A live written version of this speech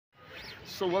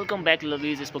So welcome back,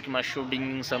 lovies. This Pokemon show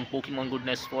bringing some Pokemon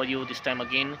goodness for you this time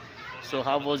again. So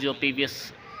how was your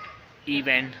previous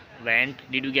event?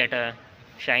 Did you get a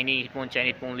shiny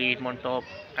Hitmon top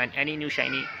and any new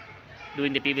shiny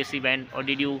during the previous event, or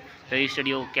did you register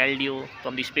your Caldio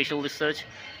from the special research?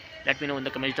 Let me know in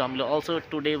the comments down below. Also,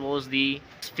 today was the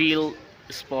Field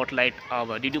Spotlight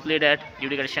hour. Did you play that? Did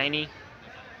you get a shiny?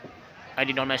 I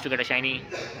did not manage to get a shiny,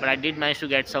 but I did manage to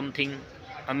get something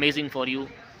amazing for you,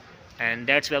 and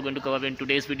that's what we're going to cover in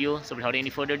today's video. So without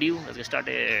any further ado, let's get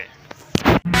started.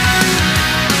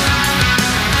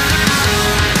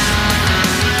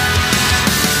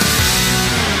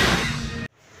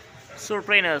 So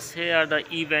trainers, here are the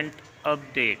event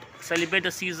update. Celebrate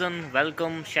the season,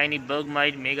 welcome shiny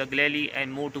Bergmite, Mega Glalie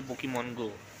and more to Pokemon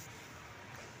Go.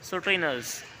 So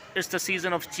trainers, it's the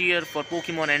season of cheer for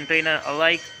Pokemon and trainer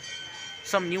alike.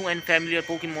 Some new and familiar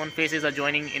Pokemon faces are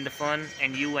joining in the fun,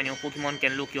 and you and your Pokemon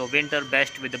can look your winter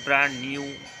best with the brand new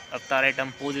avatar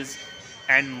item poses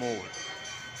and more.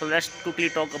 So let's quickly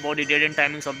talk about the date and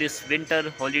timings of this winter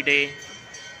holiday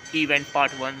event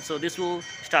part 1. So this will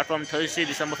start from Thursday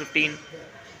December 15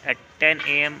 at 10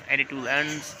 am and it will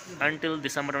end until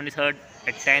December 23rd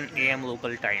at 10 am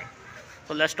local time.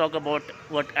 So let's talk about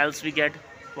what else we get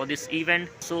for this event.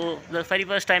 So the very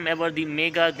first time ever the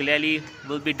Mega Glalie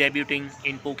will be debuting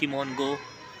in Pokemon Go.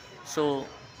 So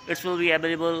it will be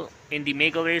available in the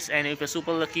Mega race, and if you're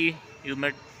super lucky you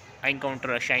might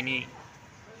encounter a shiny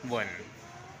one.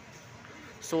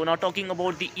 So now talking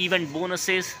about the event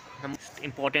bonuses, the most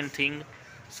important thing.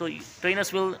 So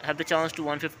trainers will have the chance to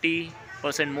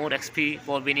 150% more XP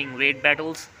for winning raid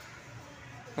battles.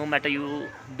 No matter you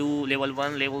do level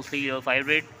 1, level 3 or 5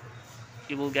 raid,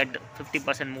 you will get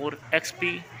 50% more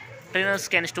XP. Trainers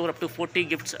can store up to 40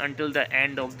 gifts until the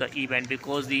end of the event,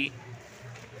 because the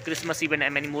Christmas event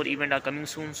and many more events are coming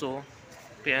soon, so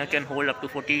trainer can hold up to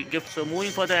 40 gifts. So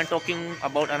moving further and talking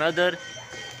about another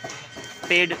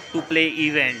paid to play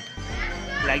event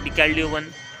like the Caldio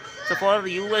one. So for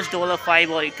 $5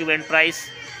 or equivalent price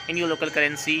in your local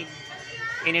currency,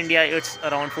 in India it's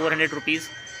around 400 rupees,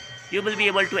 you will be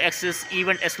able to access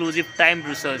event exclusive timed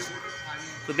research.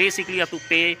 So basically you have to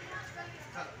pay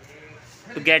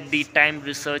to get the timed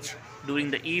research during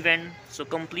the event. So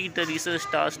complete the research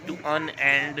task to earn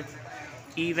and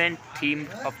event themed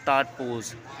avatar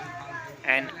pose,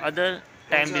 and other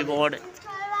time reward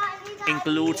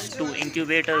includes 2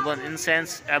 incubator, 1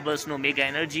 incense, Abel Snow Mega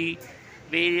Energy,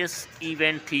 various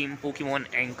event themed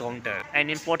Pokemon encounter.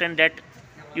 And important that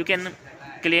you can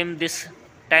claim this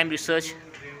time research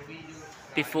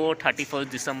before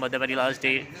 31st December, the very last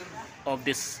day of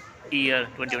this year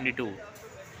 2022.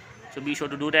 So be sure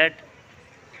to do that.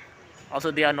 Also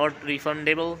they are not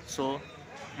refundable, so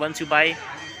once you buy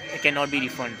it cannot be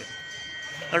refunded.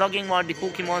 Now talking about the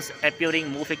Pokemons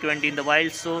appearing more frequently in the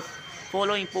wild. So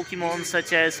following Pokemon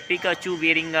such as Pikachu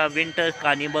wearing a winter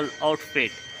carnival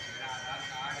outfit,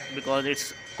 because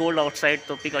it's cold outside,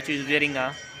 so Pikachu is wearing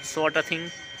a sort of thing.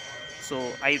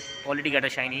 So I already got a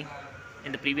shiny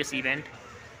in the previous event.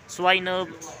 Swinub,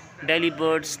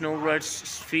 Delibird, Snowbird,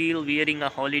 Feel wearing a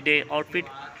holiday outfit.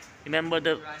 Remember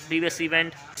the previous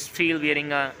event, Feel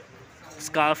wearing a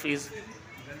scarf is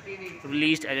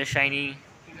released as a shiny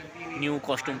new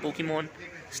costume Pokemon.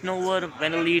 Snower,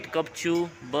 Vanillite, Cupchew,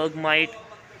 Bergmite,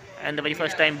 and the very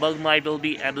first time Bergmite will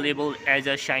be available as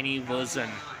a shiny version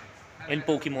in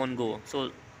Pokemon Go.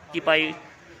 So keep eye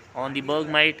on the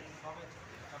Bergmite.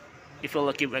 If you're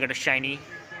lucky, I get a shiny.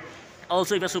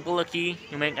 Also, if you're super lucky,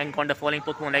 you may encounter following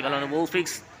Pokemon like Alana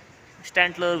Wolfix,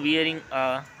 Stantler wearing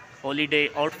a holiday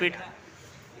outfit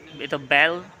with a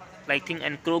bell like thing,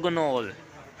 and Krogonol.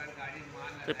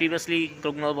 So previously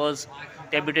Krogonol was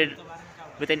debuted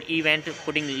with an event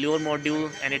putting lure module,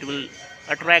 and it will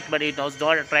attract, but it does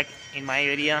not attract in my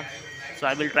area. So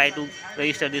I will try to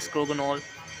register this Krogonol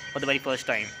for the very first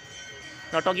time.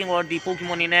 Now talking about the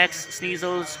Pokemon in X,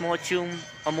 Sneasel, Smochum,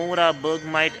 Amora,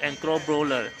 Bergmite and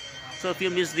Crowbrawler. So if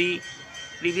you missed the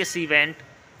previous event,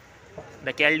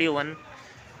 the Caldio one,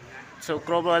 so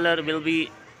Crowbrawler will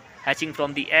be hatching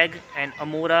from the egg, and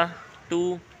Amora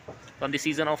 2 from the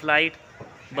Season of Light,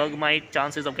 Bergmite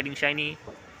chances of getting shiny,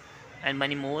 and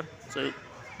many more. So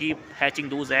keep hatching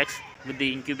those eggs with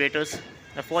the incubators.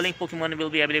 The following Pokemon will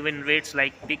be available in rates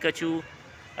like Pikachu,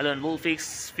 Alan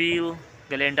Wolfix, Feel,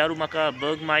 Galendarumaka,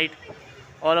 Bergmite.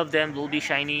 All of them will be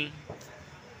shiny,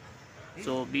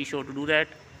 so be sure to do that.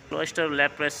 Cloyster,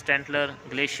 Lapras, Stantler,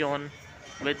 Glaceon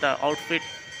with the outfit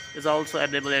is also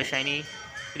available as shiny.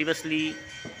 Previously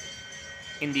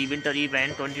in the winter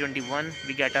event 2021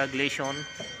 we get a Glaceon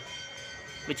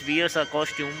which wears a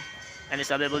costume and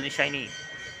is available in shiny.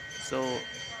 So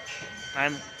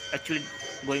I'm actually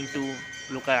going to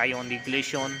look an eye on the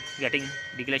Glaceon, getting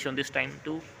the Glaceon this time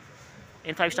too.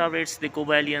 In 5-star rates, the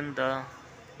Cobalion, the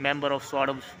member of Sword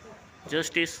of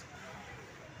Justice,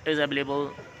 is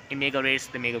available in Mega rates,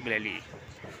 the Mega Glalie.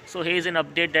 So here's an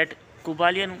update that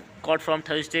Cobalion caught from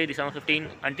Thursday, December 15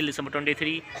 until December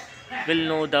 23 will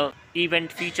know the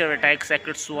event feature attack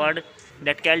Sacred Sword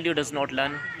that Caldio does not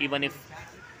learn even if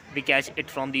we catch it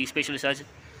from the special research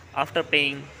after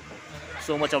paying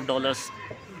so much of dollars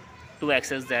to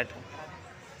access that.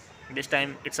 This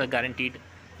time it's a guaranteed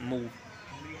move.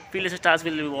 Fearless stars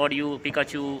will reward you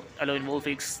Pikachu, Alolan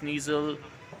Wolfix, Sneasel,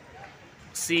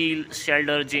 Seal,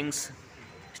 Shelder, Jinx,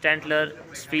 Stantler,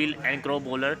 Spiel, and Crow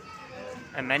Bowler,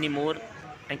 and many more.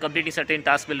 And completing certain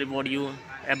tasks will reward you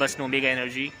Snow Mega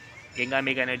Energy, Gengar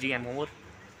Mega Energy, and more.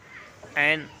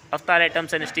 And avatar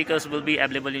items and stickers will be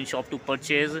available in shop to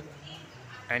purchase.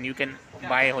 And you can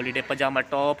buy holiday pajama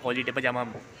top, holiday pajama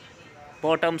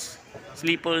bottoms,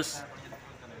 sleepers,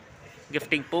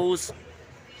 gifting pose,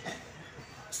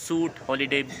 suit,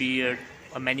 holiday beard,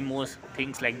 or many more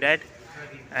things like that.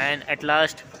 And at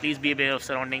last, please be aware of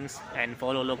surroundings and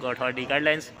follow local authority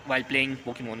guidelines while playing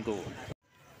Pokemon Go.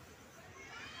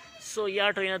 So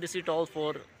yeah, trainer, this is all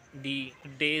for the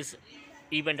day's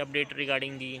event update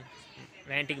regarding the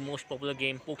 90 most popular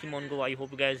game Pokemon Go. I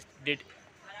hope you guys did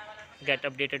get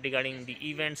updated regarding the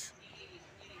events.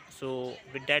 So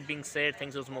with that being said,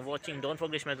 thanks so much for watching. Don't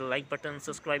forget to smash the like button,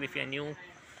 subscribe if you are new,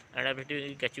 and I will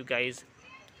get you guys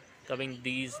covering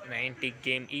these 90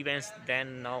 game events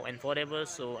then, now, and forever.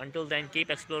 So until then, keep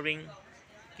exploring,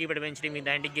 keep adventuring with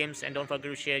 90 games, and don't forget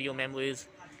to share your memories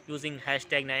using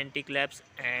hashtag 90 claps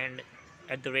and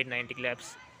at the rate 90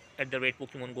 claps at the rate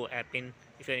Pokemon Go app in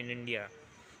if you're in India.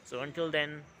 So until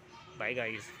then, bye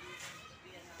guys.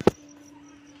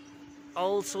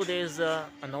 Also, there's a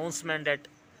announcement that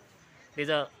there's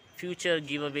a future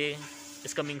giveaway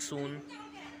is coming soon,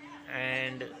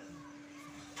 and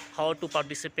how to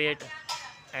participate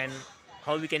and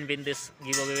how we can win this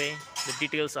giveaway. The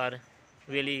details are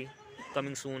really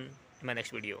coming soon in my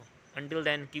next video. Until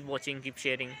then, keep watching, keep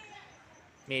sharing.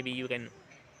 Maybe you can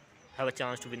have a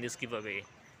chance to win this giveaway.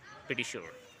 Pretty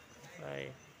sure. Bye.